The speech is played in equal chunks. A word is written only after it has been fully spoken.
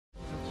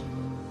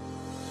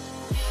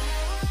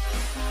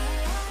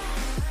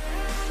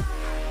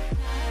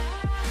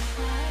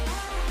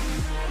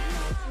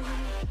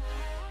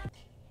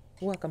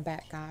Welcome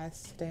back,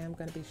 guys. Today I'm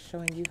going to be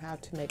showing you how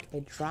to make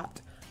a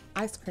dropped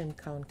ice cream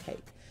cone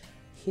cake.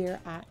 Here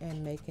I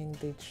am making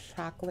the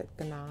chocolate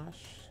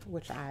ganache,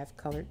 which I've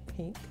colored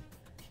pink.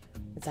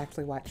 It's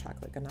actually white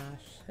chocolate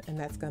ganache, and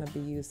that's going to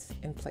be used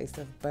in place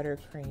of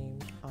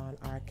buttercream on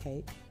our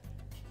cake.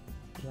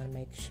 You want to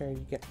make sure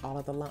you get all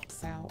of the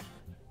lumps out.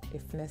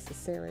 If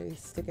necessary,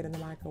 stick it in the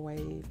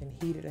microwave and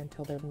heat it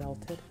until they're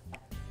melted.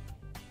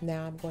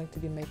 Now I'm going to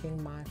be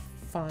making my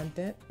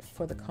fondant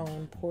for the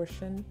cone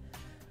portion.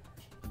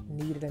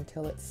 Knead it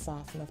until it's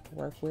soft enough to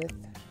work with.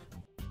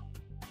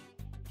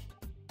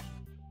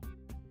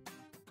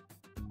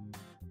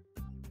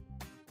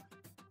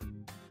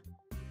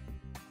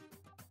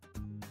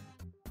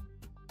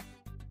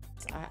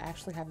 I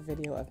actually have a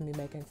video of me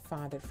making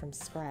fondant from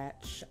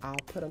scratch. I'll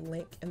put a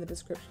link in the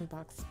description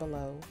box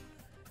below.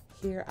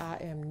 Here I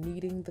am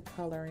kneading the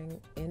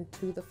coloring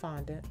into the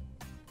fondant.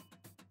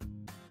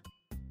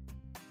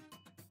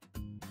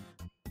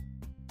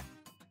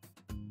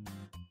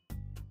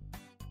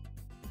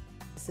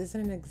 This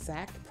isn't an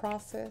exact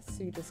process,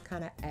 so you just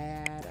kind of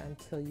add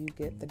until you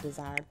get the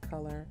desired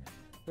color.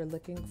 We're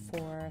looking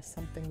for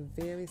something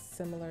very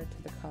similar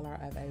to the color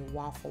of a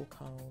waffle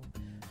cone,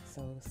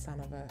 so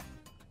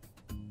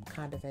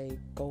kind of a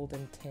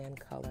golden tan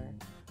color.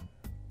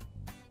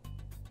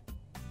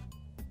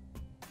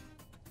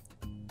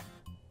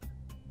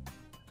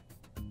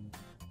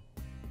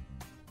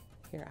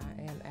 Here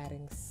I am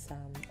adding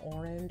some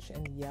orange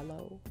and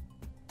yellow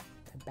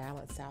to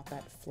balance out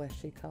that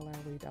fleshy color.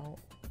 We don't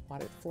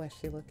want it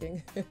fleshy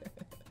looking.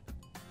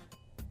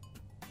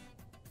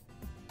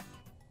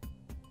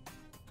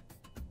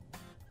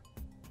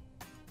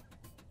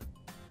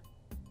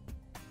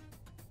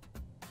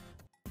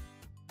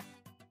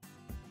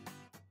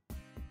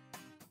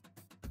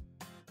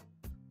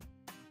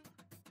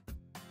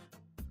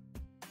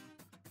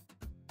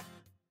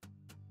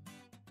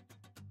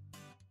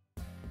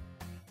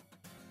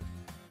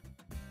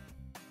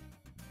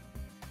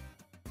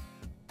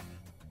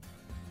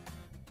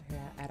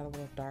 I add a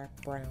little dark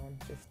brown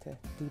just to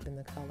deepen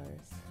the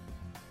colors.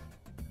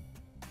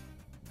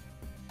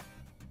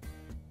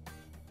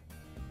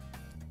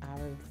 I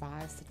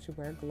advise that you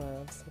wear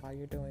gloves while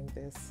you're doing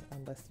this,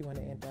 unless you want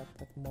to end up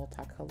with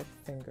multicolored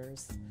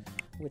fingers,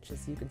 which,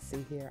 as you can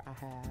see here, I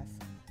have.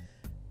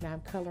 Now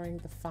I'm coloring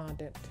the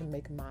fondant to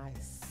make my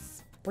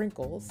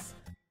sprinkles.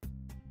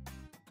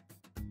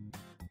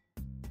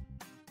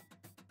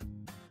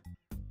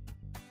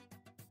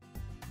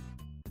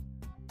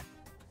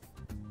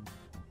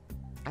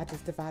 I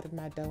just divided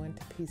my dough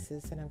into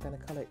pieces, and I'm going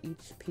to color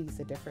each piece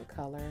a different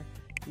color.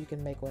 You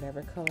can make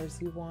whatever colors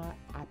you want.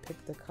 I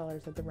picked the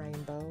colors of the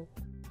rainbow.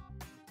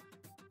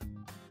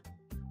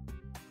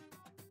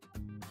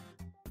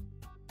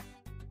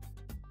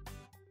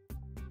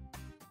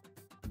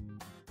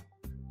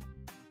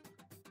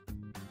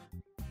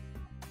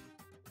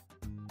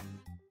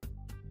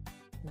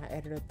 My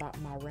editor thought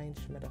my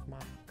arrangement of my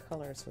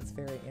colors was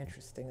very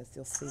interesting, as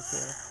you'll see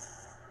here.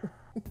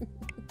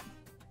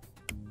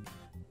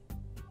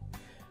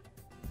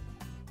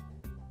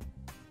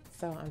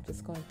 So I'm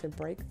just going to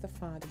break the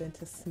fondant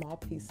into small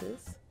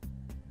pieces.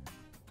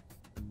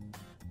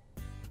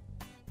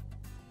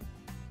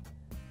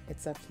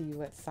 It's up to you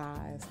what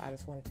size. I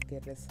just wanted to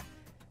get this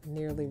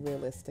nearly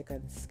realistic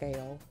in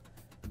scale.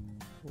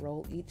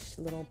 Roll each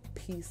little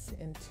piece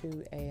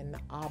into an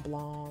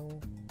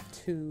oblong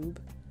tube,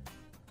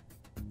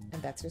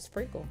 and that's your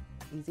sprinkle.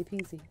 Easy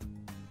peasy.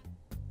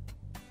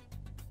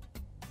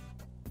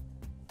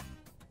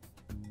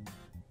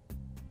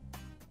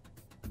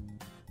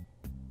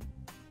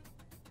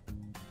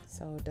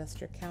 So dust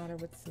your counter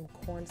with some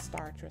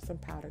cornstarch or some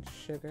powdered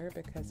sugar,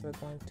 because we're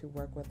going to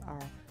work with our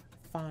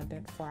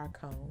fondant for our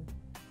cone.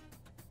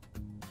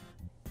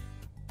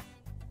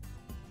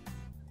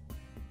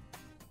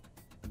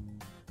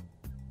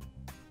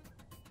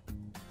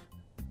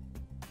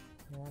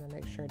 You want to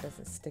make sure it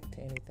doesn't stick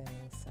to anything,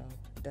 so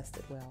dust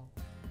it well.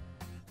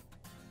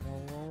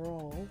 Roll, roll,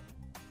 roll.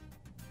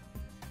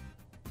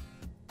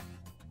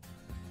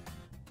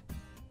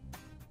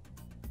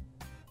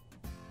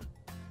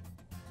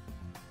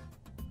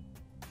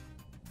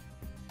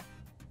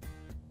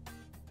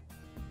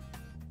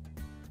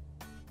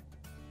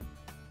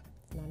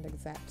 Not an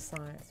exact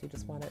science, you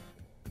just want it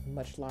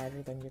much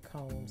larger than your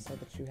cone so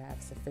that you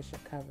have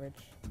sufficient coverage.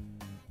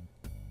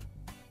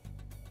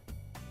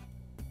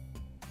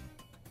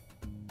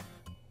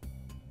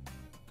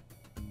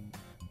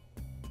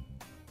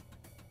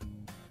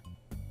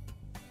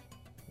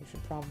 You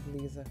should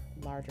probably use a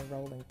larger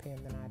rolling pin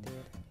than I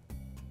did.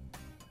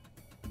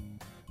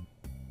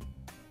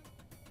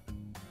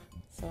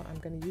 So I'm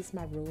going to use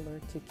my ruler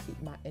to keep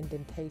my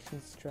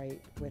indentation straight,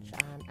 which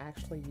I'm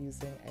actually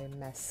using a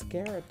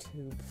mascara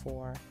tube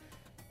for.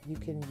 You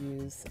can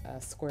use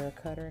a square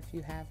cutter if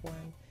you have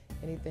one.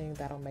 Anything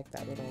that'll make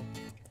that little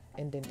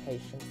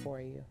indentation for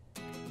you.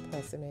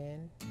 Press them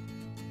in.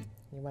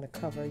 You want to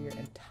cover your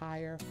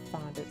entire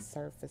fondant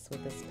surface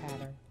with this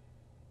pattern.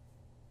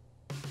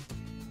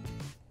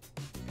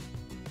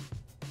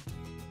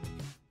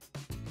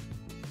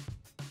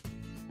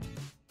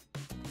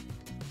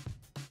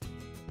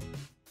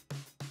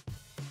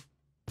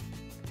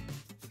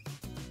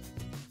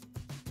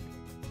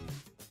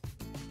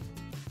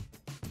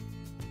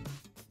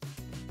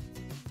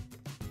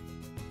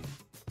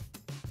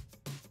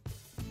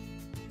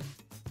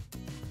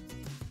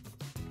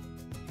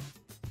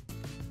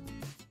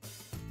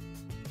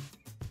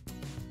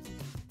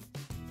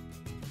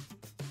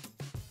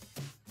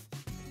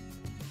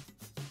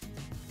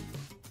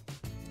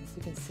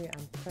 You can see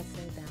I'm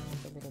pressing down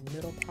the little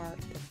middle part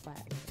to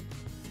flatten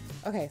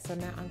it. Okay, so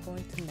now I'm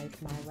going to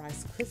make my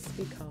Rice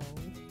Krispie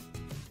cone.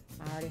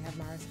 I already have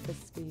my Rice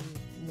Krispie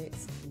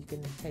mixed. You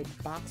can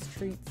take box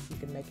treats, you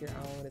can make your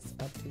own, it's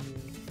up to you.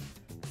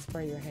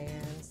 Spray your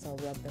hands, so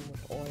rub them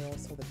with oil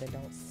so that they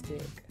don't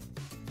stick.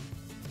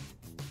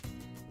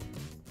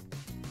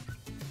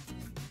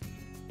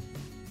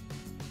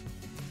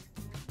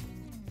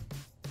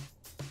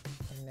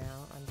 And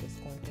now I'm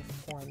just going to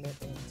form it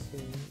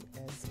into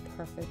as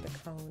perfect a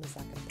cone as I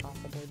can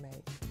possibly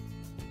make.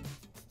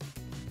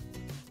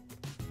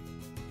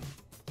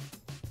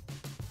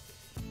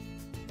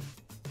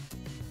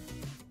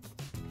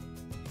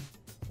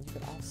 You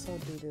could also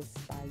do this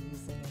by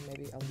using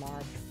maybe a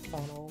large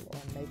funnel or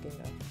making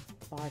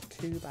a large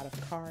tube out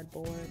of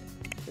cardboard.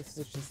 This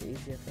is just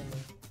easier for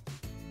me.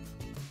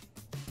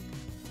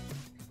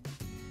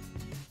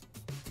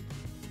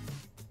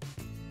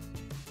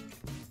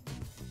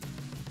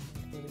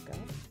 Here we go.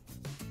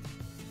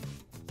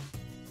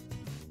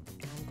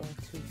 I'm going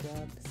to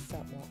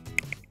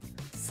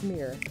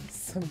smear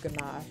some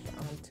ganache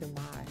onto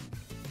my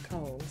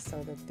cone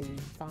so that the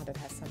fondant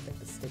has something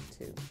to stick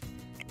to.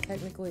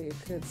 Technically, it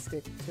could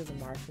stick to the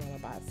marshmallow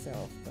by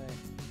itself, but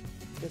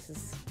this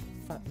is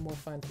more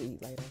fun to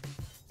eat later.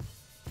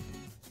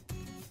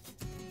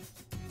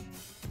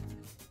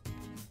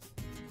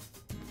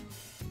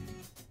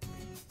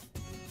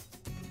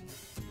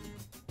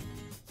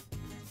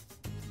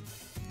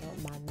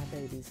 Don't mind my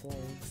baby's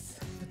legs.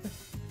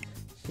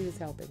 She is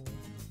helping me.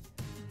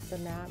 So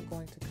now I'm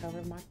going to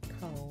cover my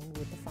cone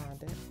with the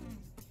fondant.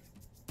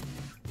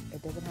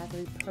 It doesn't have to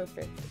be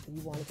perfect.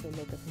 You want it to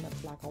look as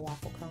much like a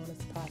waffle cone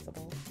as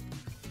possible.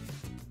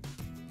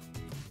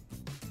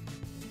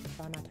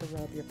 Try not to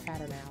rub your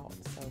pattern out,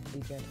 so be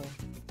gentle.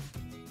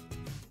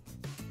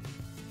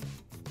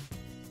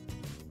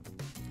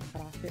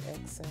 Cut off your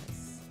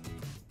excess.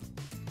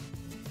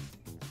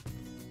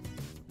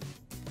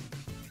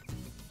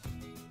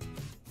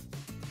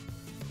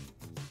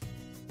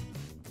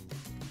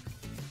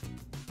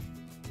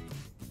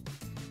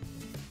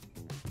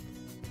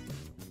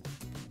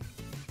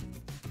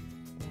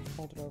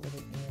 Fold it over the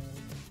end,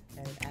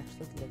 and it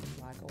actually looks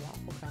like a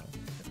waffle cone.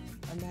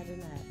 Imagine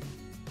that.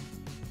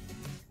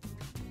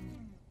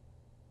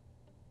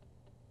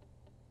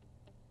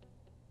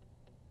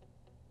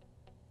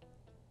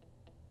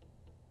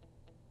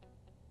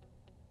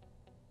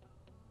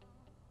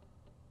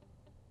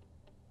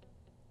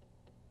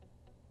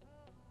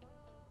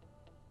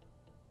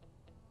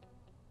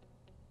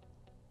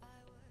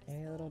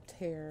 Any little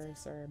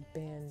tears or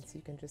bends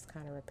you can just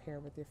kind of repair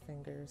with your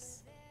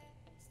fingers.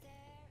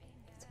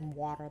 Some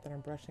water that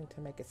I'm brushing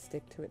to make it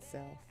stick to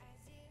itself.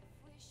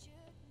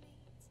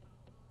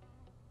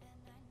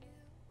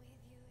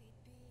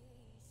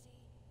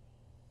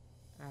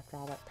 After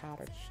all that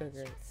powdered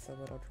sugar, it's a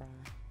little dry.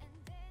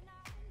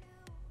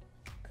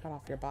 Cut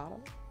off your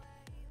bottom.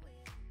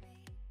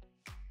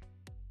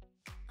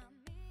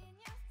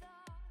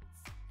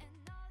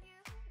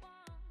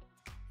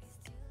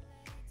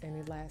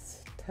 Any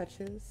last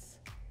touches,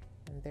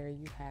 and there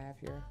you have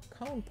your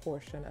cone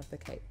portion of the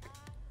cake.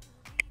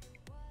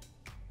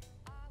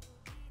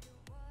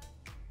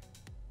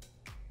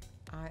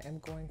 I am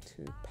going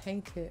to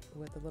paint it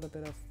with a little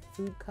bit of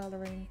food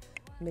coloring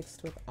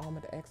mixed with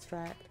almond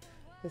extract.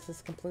 This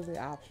is completely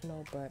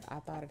optional, but I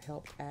thought it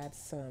helped add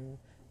some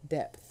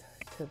depth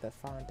to the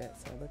fondant,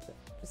 so it looks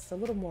just a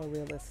little more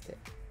realistic.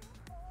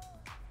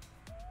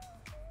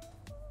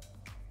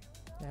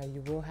 Now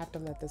you will have to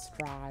let this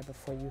dry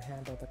before you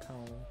handle the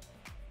cone.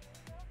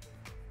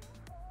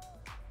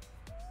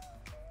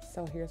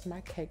 So here's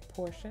my cake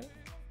portion.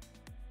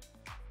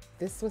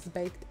 This was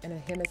baked in a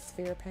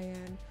hemisphere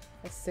pan,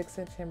 a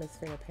 6-inch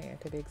hemisphere pan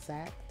to be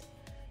exact.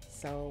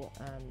 So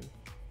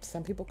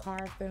some people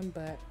carve them,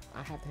 but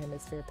I have the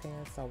hemisphere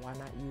pan, so why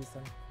not use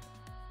them?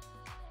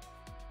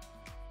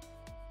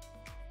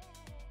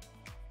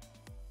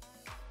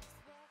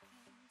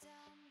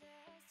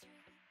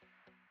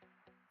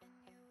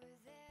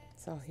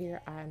 So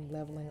here I'm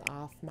leveling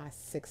off my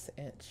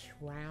 6-inch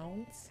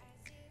rounds.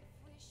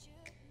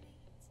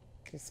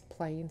 Just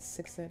plain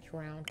 6-inch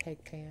round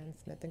cake pans,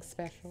 nothing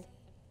special.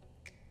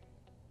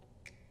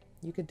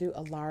 You could do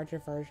a larger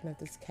version of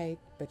this cake,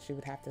 but you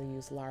would have to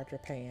use larger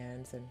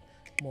pans and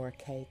more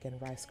cake and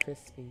Rice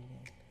Krispie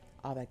and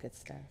all that good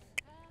stuff.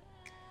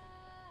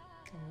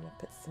 I'm gonna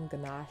put some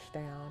ganache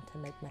down to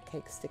make my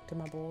cake stick to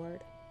my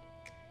board.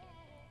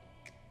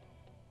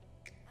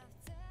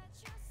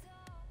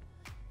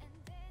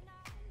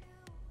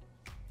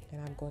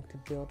 And I'm going to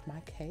build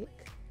my cake.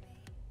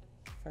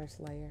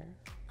 First layer.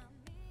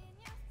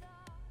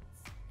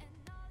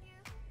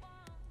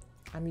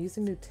 I'm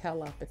using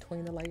Nutella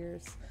between the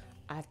layers.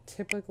 I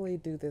typically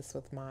do this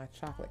with my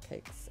chocolate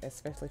cakes,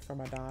 especially for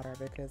my daughter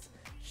because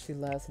she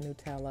loves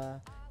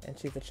Nutella and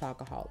she's a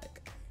chocoholic.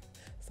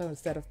 So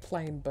instead of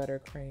plain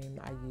buttercream,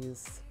 I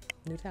use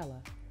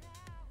Nutella.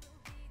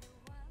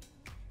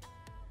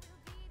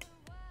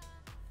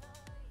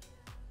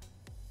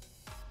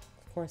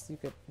 Of course, you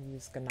could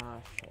use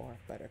ganache or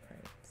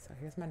buttercream. So So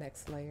here's my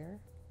next layer.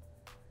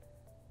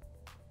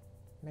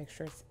 Make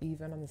sure it's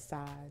even on the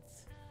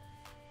sides.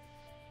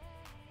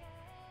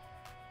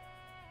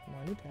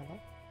 More Nutella.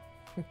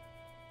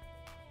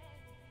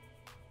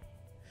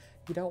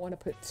 You don't want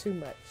to put too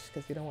much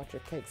because you don't want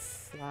your cake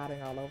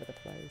sliding all over the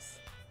place.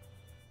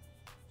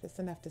 Just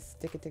enough to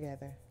stick it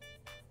together.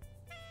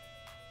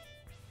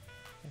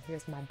 And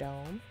here's my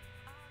dome.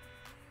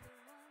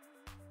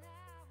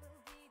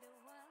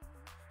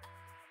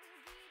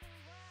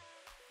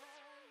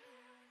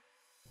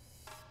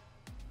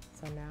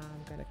 So now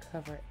I'm going to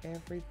cover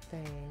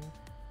everything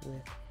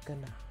with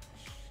ganache.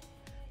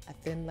 A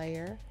thin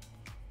layer,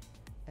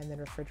 and then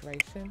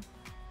refrigeration,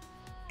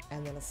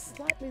 and then a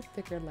slightly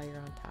thicker layer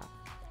on top.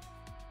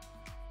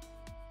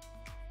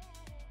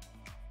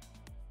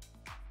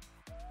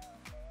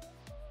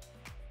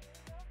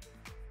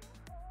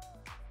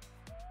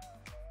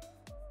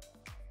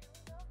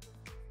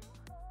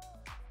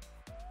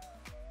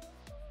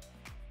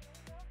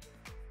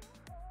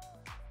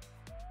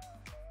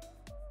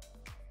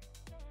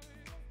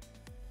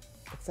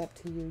 It's up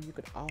to you. You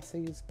could also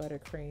use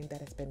buttercream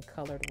that has been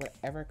colored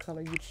whatever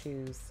color you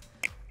choose.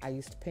 I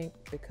used pink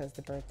because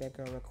the birthday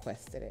girl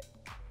requested it.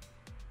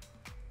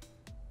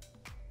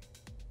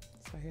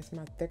 So here's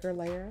my thicker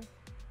layer.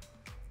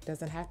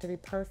 Doesn't have to be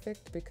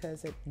perfect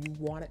because you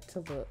want it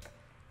to look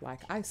like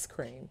ice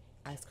cream.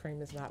 Ice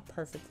cream is not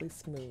perfectly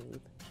smooth.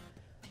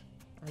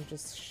 I'm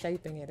just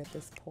shaping it at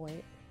this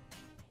point.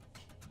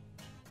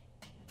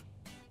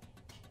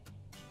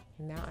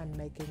 Now I'm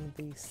making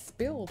the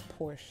spilled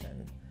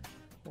portion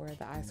where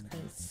the ice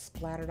cream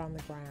splattered on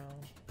the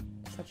ground.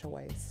 Such a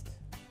waste.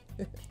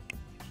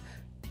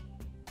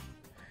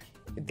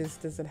 This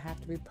doesn't have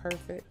to be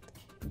perfect.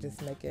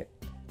 Just make it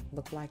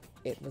look like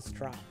it was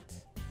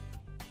dropped.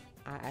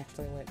 I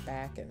actually went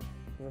back and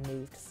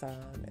removed some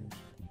and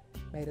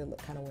made it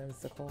look kind of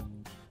whimsical.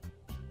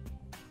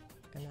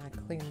 And I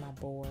cleaned my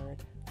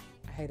board.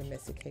 I hate a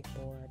messy cake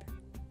board.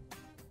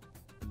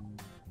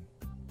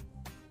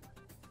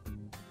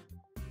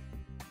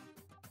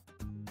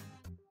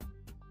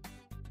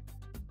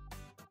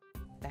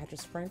 Add your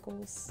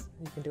sprinkles.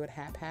 You can do it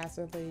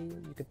haphazardly.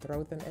 You could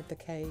throw them at the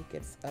cake.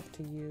 It's up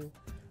to you.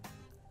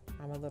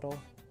 I'm a little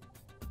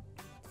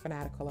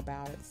fanatical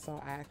about it,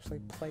 so I actually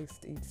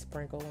placed each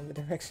sprinkle in the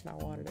direction I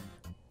wanted it.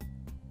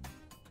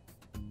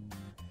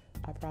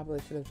 I probably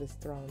should have just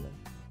thrown them.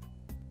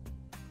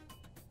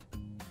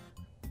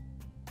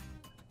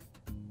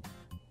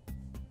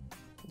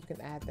 You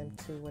can add them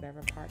to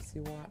whatever parts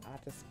you want. I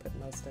just put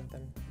most of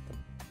them at the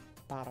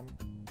bottom,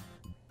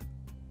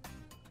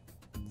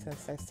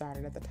 since they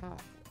started at the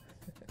top.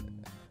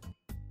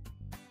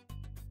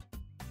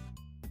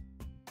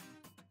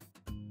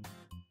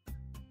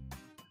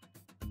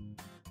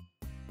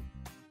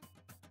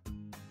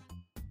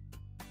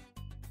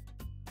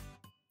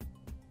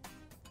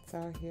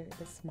 So here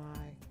is my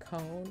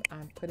cone.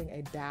 I'm putting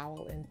a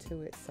dowel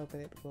into it so that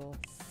it will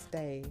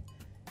stay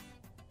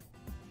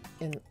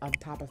on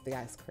top of the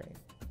ice cream.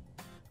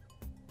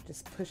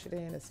 Just push it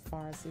in as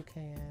far as you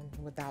can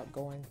without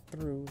going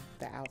through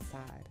the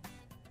outside.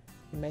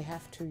 You may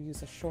have to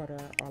use a shorter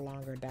or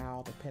longer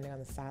dowel depending on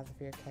the size of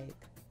your cake.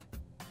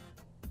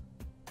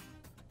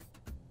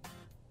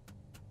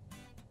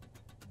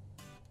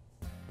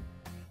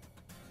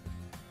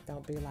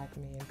 Don't be like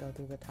me and go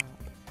through the top.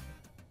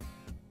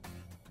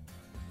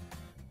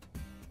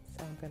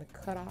 So I'm going to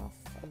cut off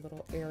a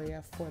little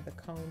area for the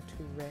cone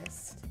to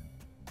rest.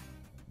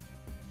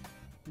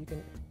 You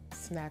can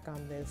snack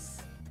on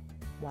this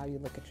while you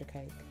look at your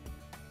cake.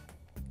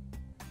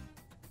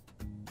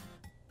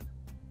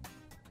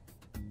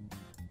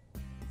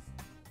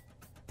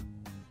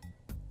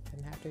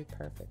 Doesn't have to be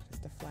perfect,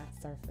 just a flat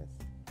surface.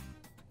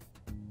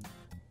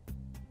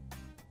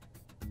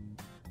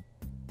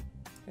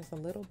 There's a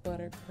little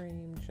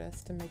buttercream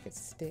just to make it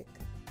stick.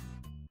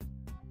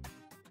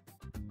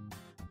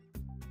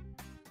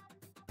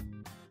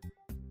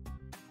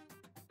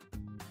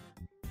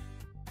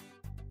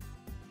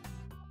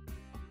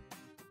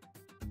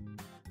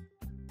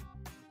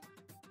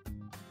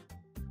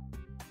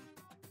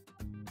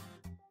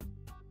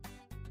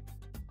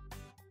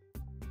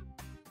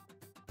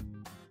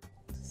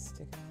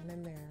 Stick it on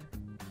in there.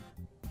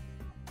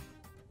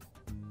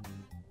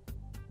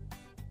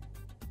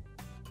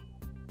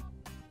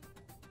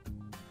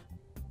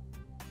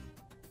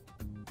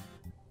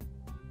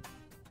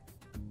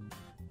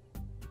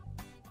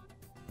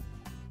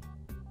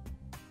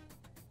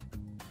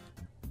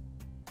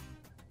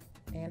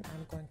 And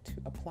I'm going to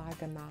apply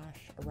ganache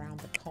around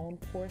the cone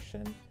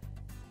portion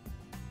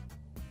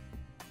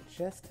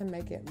just to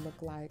make it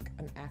look like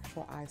an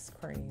actual ice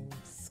cream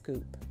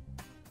scoop.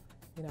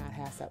 You know, it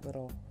has that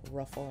little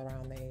ruffle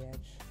around the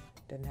edge.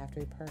 Doesn't have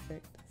to be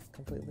perfect. It's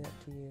completely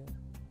up to you.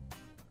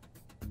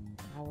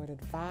 I would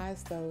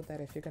advise, though,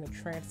 that if you're going to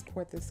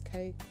transport this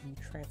cake, you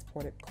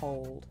transport it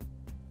cold.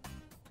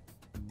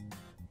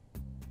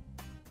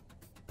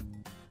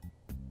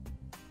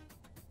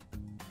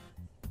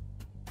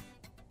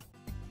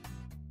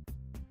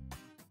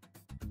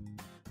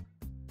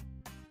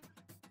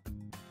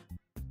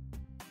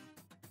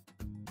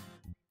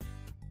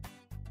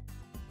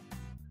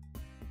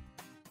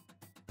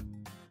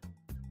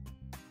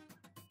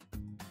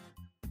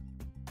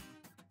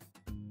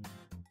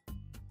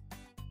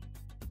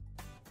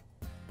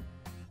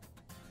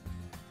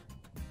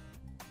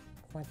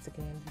 Once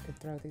again, you could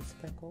throw these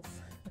sprinkles.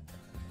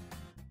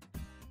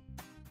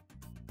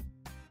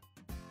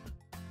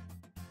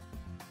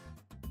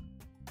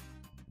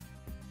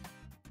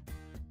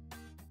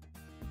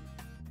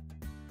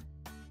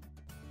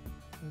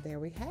 And there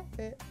we have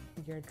it,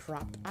 your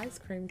dropped ice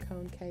cream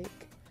cone cake.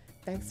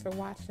 Thanks for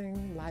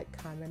watching. Like,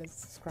 comment, and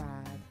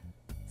subscribe.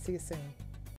 See you soon.